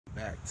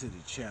back to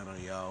the channel,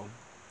 y'all.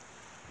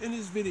 In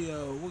this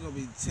video, we're going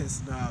to be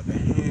testing out the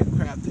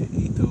handcrafted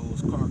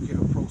Ethos Car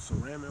Care Pro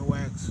Ceramic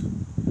Wax.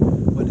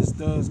 What this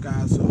does,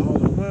 guys, is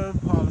all-in-one,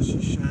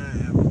 polishes,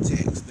 shine, and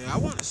protects. Now, I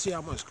want to see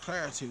how much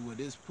clarity would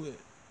this put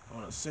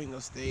on a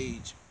single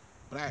stage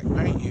black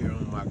paint here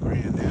on my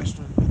Grand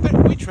National. I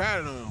think we tried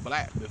it on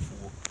black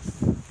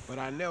before, but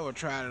I never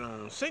tried it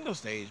on single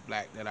stage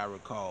black that I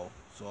recall.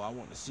 So I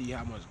want to see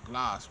how much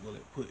gloss will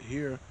it put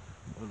here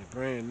on the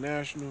Grand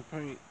National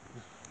paint.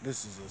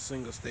 This is a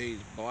single stage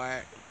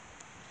black.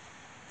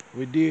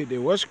 We did the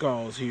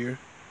whatcalls here.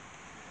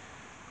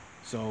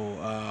 So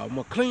I'm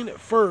gonna clean it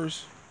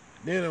first,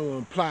 then I'm gonna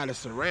apply the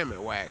ceramic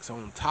wax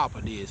on top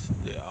of this,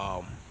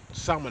 the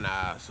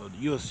summonize. So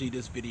you'll see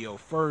this video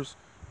first,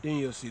 then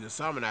you'll see the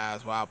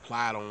summonize while I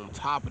apply it on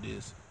top of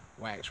this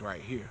wax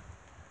right here.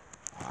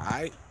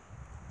 Alright,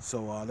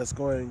 so let's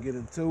go ahead and get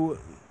into it.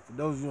 For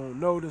those of you who don't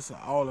know, this is an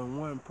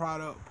all-in-one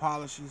product,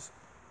 polishes,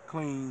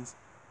 cleans,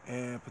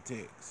 and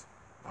protects.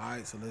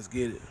 Alright, so let's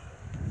get it.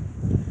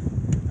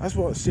 I just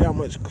want to see how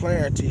much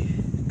clarity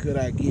could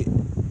I get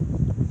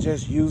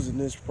just using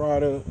this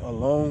product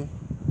alone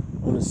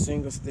on a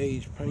single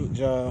stage paint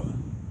job.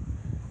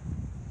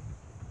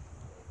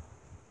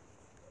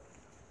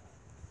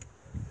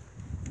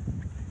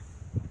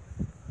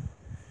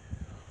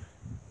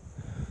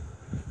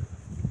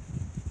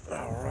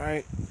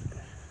 Alright.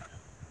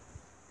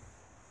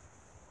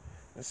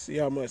 Let's see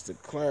how much the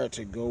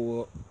clarity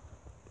go up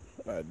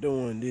by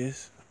doing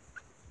this.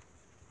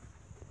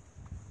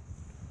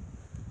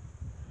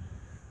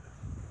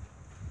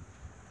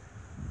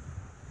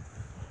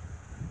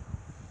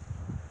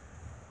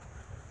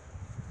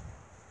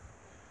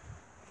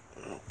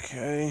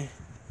 Okay.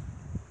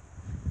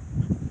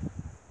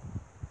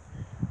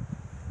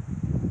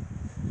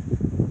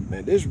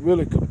 Man, this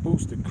really could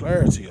boost the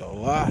clarity a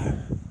lot.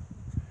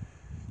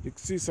 You can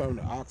see some of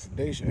the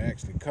oxidation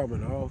actually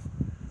coming off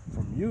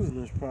from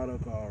using this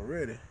product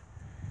already.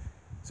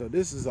 So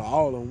this is an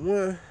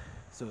all-in-one.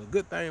 So the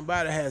good thing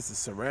about it, has the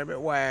ceramic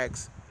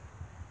wax,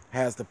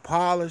 has the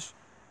polish,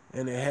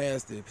 and it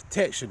has the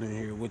protection in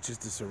here, which is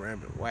the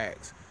ceramic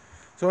wax.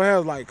 So it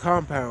has like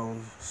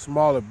compound,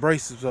 smaller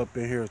abrasives up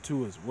in here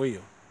too as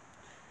well.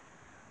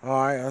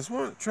 Alright, I just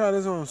want to try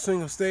this on a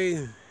single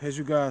stage. As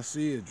you guys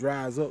see, it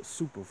dries up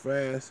super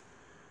fast.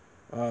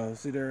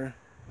 See there?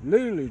 It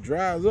literally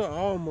dries up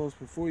almost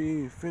before you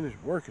even finish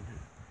working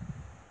it.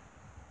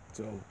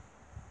 So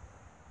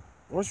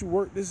once you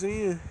work this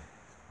in,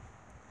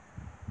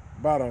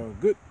 about a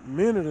good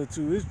minute or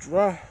two, it's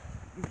dry.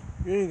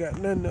 You ain't got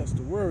nothing else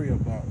to worry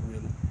about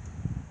really.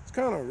 It's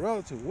kind of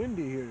relatively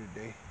windy here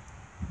today.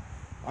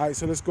 Alright,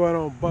 so let's go ahead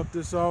and bump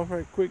this off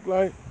right quick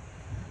like.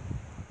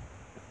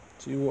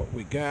 See what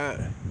we got.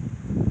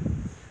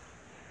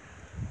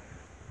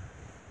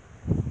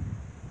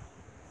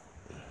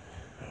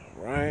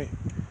 Alright.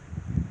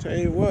 Tell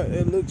you what,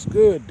 it looks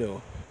good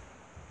though.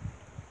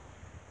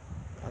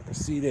 I can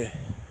see the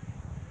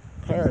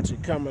clarity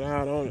coming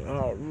out on it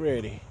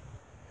already.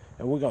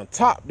 And we're gonna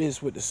top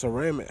this with the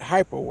ceramic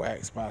hyper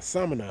wax by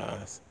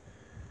Summonize.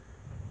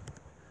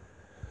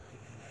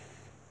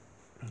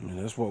 And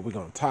that's what we're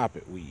gonna top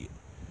it with.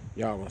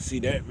 Y'all gonna see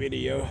that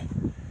video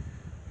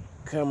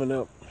coming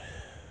up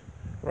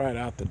right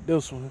after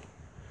this one.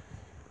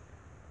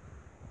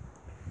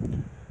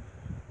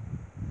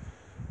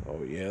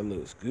 Oh yeah, it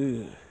looks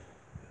good.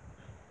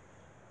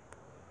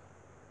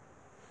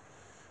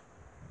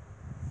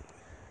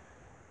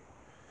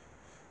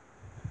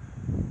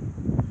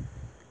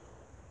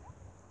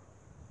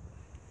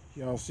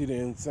 Y'all see the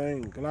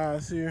insane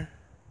glass here?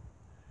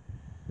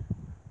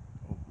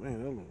 Oh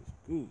man, that looks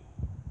good.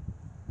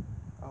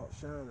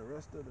 Outshine the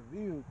rest of the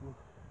vehicle.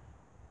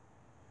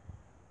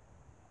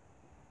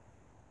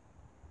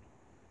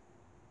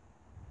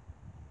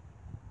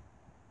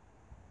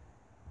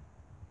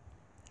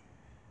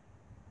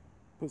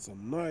 Put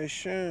some nice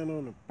shine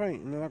on the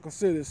paint. And like I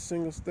said, it's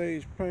single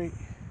stage paint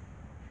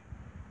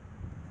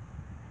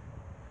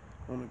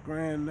on the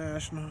Grand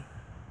National.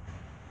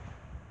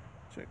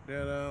 Check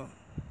that out.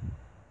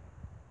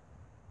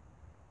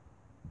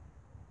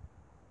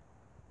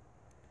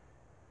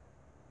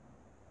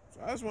 So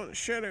I just want to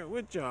share that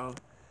with y'all.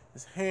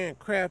 It's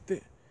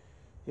handcrafted.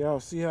 Y'all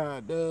see how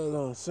it does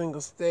on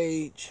single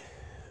stage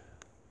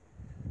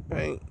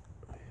paint.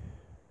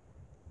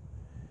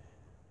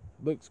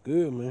 Looks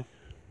good, man.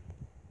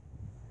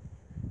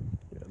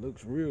 Yeah, it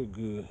looks real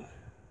good.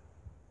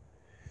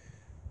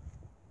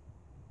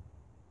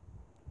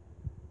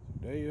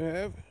 So there you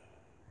have it.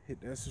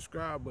 Hit that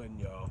subscribe button,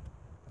 y'all.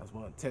 I just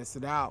want to test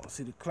it out,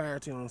 see the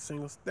clarity on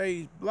single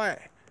stage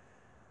black.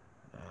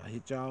 I'll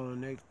hit y'all on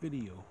the next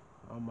video.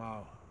 I'm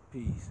out.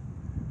 Peace.